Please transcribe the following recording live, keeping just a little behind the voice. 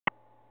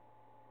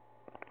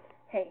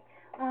Hey,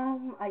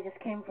 I just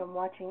came from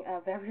watching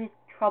a very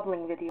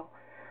troubling video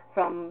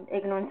from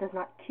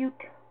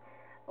IgnoranceIsNotCute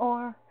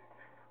or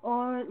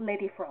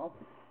Lady Fro.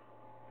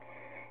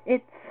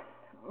 It's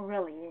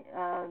really,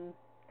 I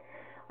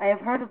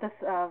have heard of this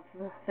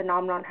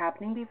phenomenon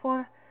happening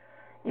before.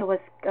 It was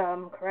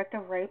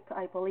corrective rape.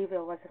 I believe it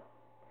was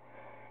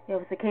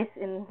a case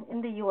in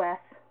the U.S.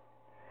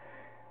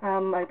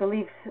 I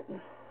believe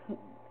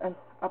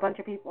a bunch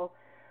of people,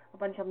 a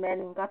bunch of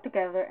men got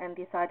together and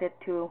decided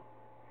to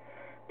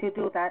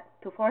do that,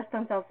 to force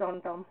themselves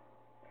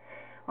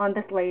on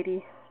this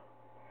lady,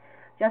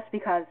 just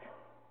because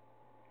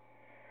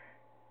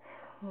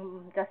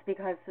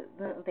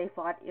they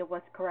thought it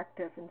was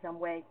corrective in some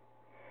way,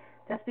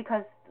 just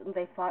because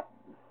they thought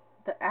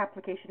the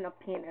application of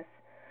penis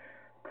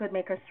could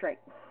make her straight.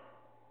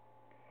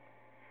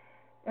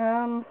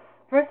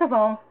 First of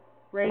all,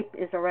 rape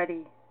is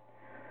already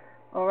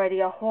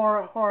a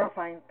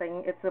horrifying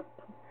thing.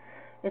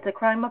 It's a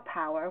crime of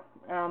power.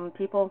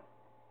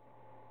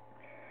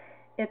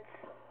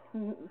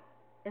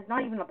 It's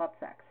not even about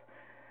sex.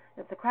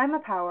 It's a crime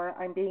of power.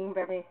 I'm being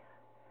very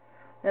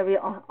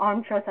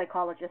armchair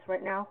psychologist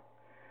right now,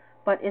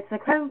 but it's a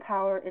crime of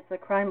power. It's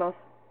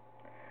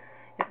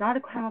not a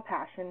crime of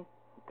passion.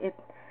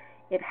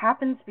 It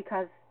happens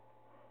because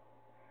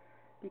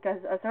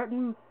a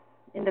certain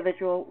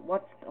individual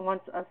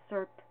wants to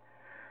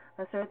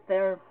assert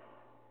their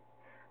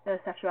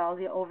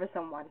sexuality over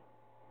someone.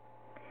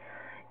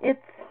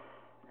 It's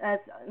as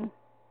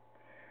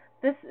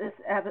this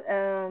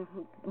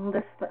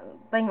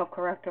thing of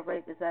corrective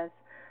rape is as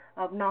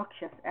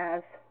obnoxious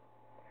as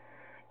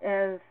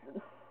a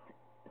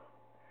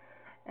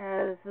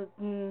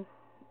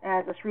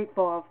street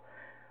filled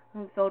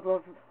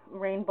with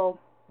rainbow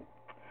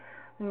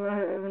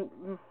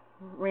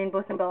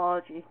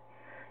symbology.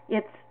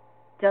 It's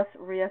just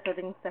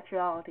reasserting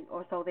sexuality,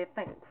 or so they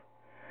think.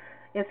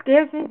 It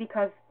scares me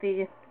because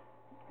the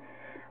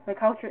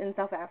culture in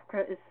South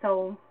Africa is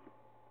so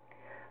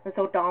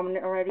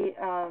dominant already.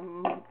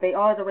 They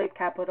are the rape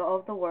capital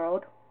of the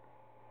world.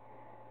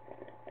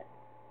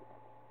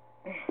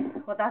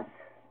 Well, that's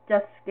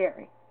just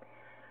scary.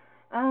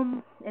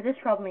 It is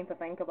troubling to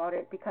think about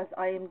it because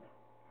I am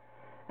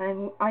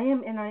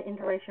in an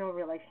interracial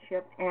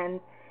relationship, and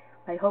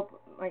I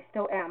hope I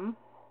still am,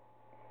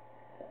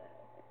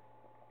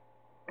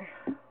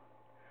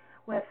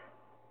 with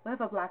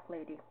a black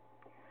lady.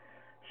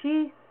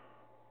 She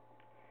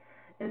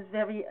is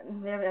very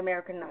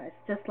Americanized,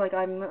 just like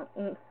I'm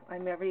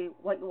very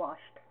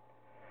whitewashed.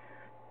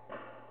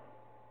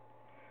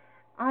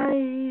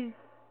 I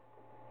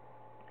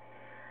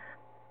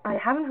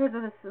haven't heard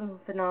of this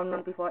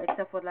phenomenon before,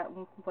 except for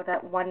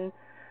that one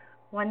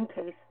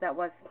case that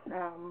was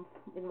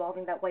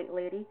involving that white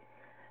lady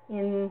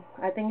in,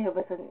 I think it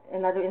was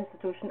another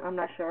institution. I'm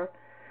not sure.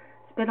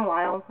 It's been a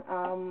while.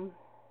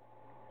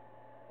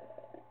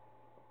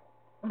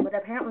 But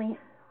apparently,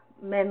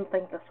 men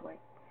think this way.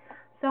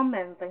 Some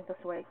men think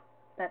this way,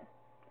 that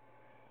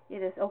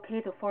it is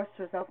okay to force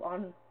yourself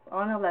on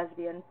a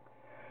lesbian.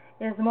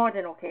 It is more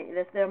than okay. It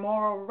is their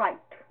moral right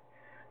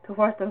to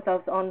force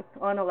themselves on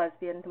a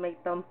lesbian to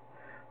make them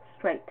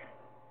straight.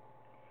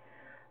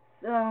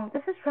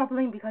 This is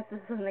troubling because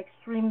this is an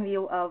extreme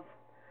view of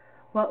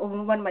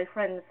one of my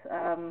friends.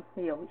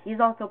 He's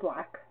also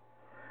black.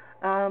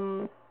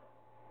 Mr.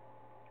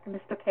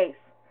 Case.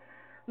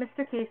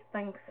 Mr. Case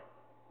thinks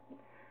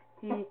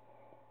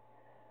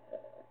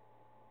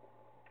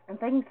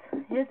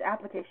his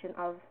application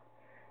of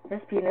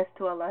his penis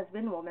to a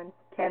lesbian woman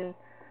can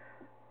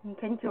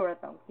cure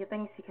them. He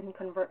thinks he can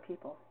convert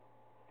people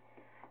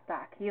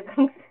back. He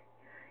thinks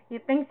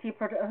he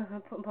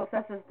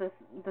possesses the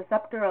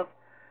scepter of.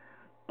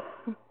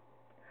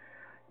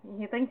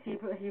 He thinks he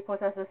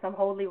possesses some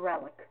holy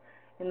relic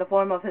in the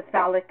form of his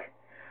phallic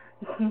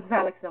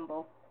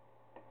symbol.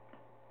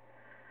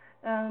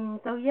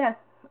 So yes,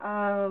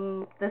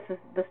 this is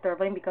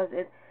disturbing because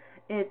it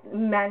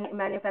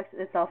manifests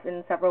itself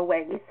in several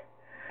ways.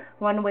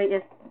 One way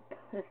is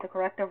the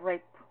corrective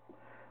rape,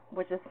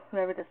 which is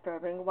very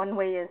disturbing. One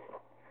way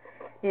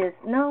is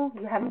no,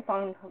 you haven't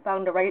found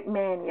the right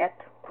man yet,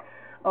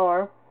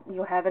 or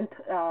you haven't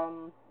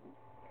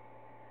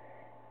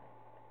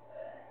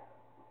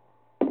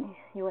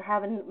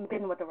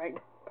been with the right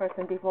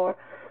person before,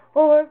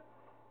 or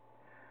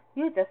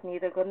you just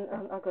need a good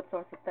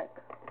source of sex.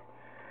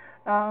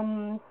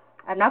 I'm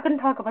not going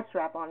to talk about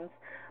strap-ons.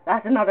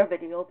 That's another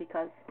video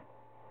because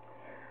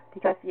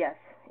yes,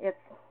 it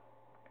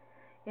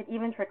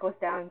even trickles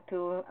down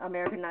to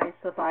Americanized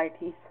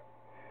societies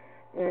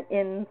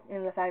in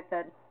the fact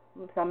that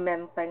some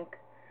men think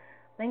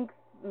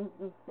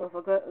with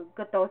a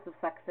good dose of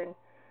sexing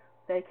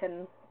they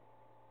can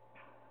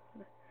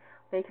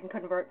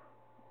convert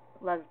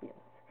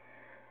lesbians.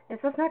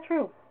 It's just not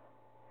true.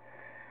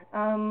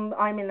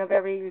 I'm in a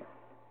very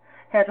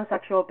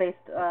heterosexual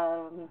based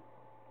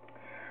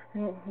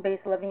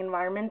living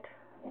environment,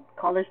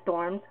 college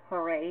dorms,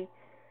 hooray.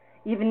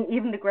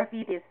 Even the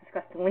graffiti is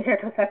disgustingly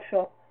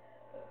heterosexual.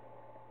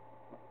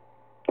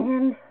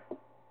 And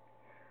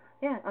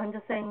Yeah, I'm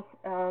just saying,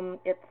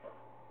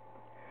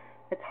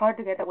 it's hard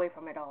to get away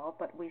from it all,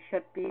 but we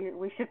should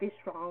be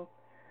strong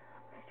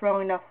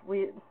enough.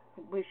 We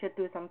should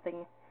do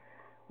something.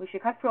 We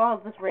should cut through all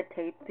of this red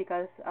tape,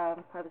 because I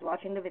was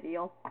watching the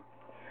video,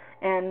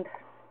 and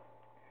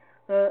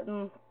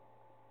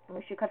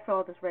we should cut through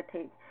all this red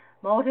tape.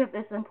 Motive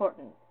is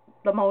important.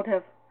 The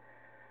motive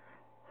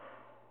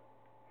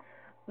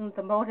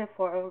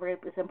for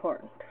rape is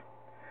important,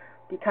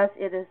 because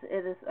it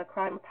is a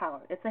crime of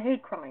power. It's a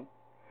hate crime,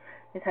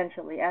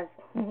 essentially,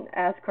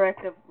 as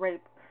corrective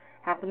rape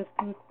happens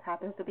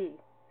to be.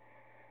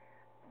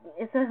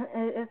 It's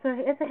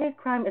a hate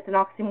crime. It's an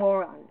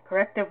oxymoron.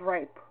 Corrective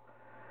rape.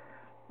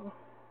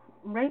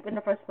 Rape in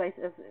the first place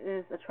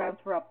is a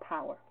transfer of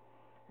power.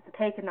 It's a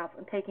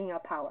taking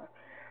of power.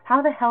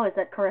 How the hell is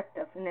that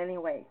corrective in any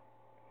way?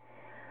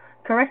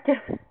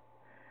 Corrective.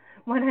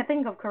 When I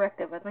think of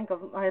corrective, I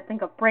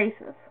think of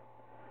braces.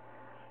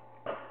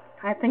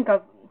 I think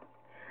of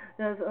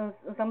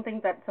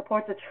something that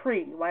supports a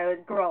tree while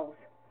it grows,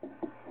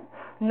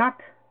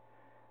 not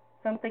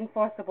something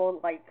forcible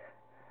like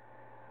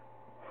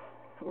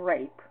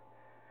rape.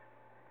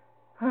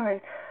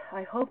 Alright,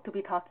 I hope to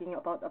be talking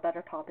about a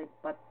better topic,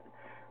 but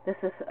this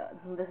is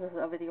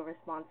a video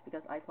response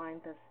because I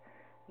find this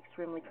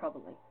extremely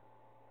troubling.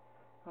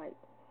 Alright,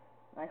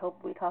 I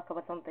hope we talk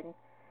about something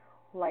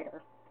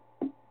lighter.